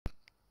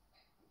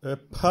A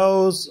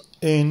pause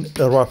in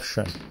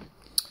eruption.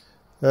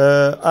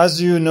 As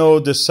you know,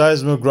 the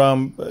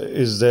seismogram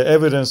is the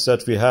evidence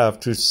that we have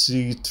to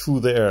see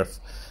through the earth.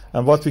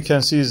 And what we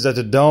can see is that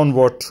the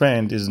downward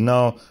trend is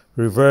now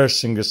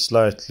reversing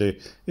slightly.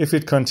 If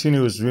it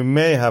continues, we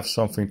may have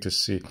something to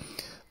see.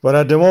 But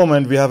at the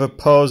moment, we have a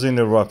pause in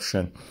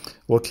eruption.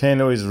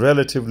 Volcano is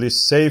relatively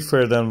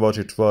safer than what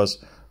it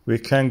was. We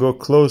can go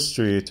close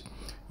to it.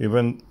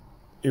 Even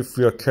if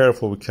we are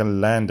careful, we can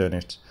land on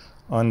it,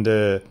 on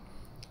the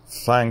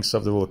flanks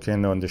of the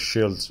volcano and the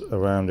shields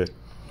around it.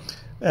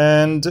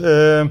 And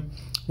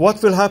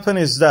what will happen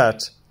is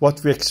that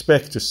what we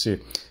expect to see,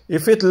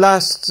 if it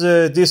lasts,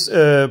 this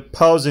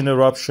pause in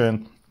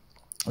eruption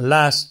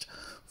lasts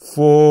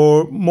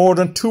for more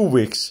than 2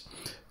 weeks,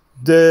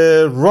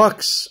 the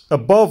rocks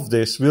above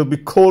this will be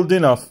cold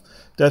enough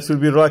that will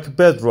be like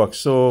bedrock.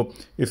 So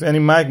if any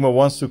magma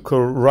wants to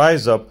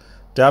rise up,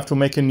 they have to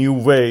make a new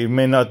way. It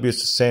may not be the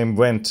same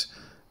vent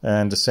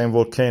and the same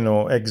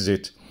volcano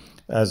exit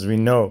as we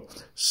know.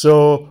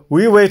 So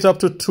we wait up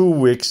to 2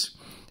 weeks.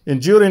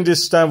 And during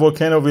this time,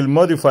 volcano will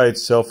modify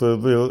itself. It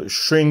will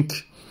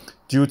shrink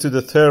due to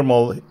the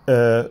thermal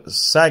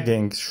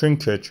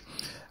shrinkage.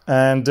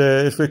 And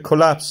it will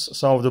collapse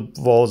some of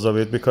the walls of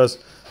it because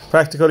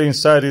practically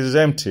inside it is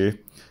empty.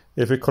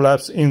 It will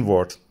collapse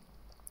inward.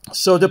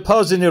 So the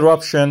pause in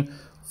eruption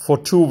for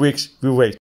 2 weeks, we wait.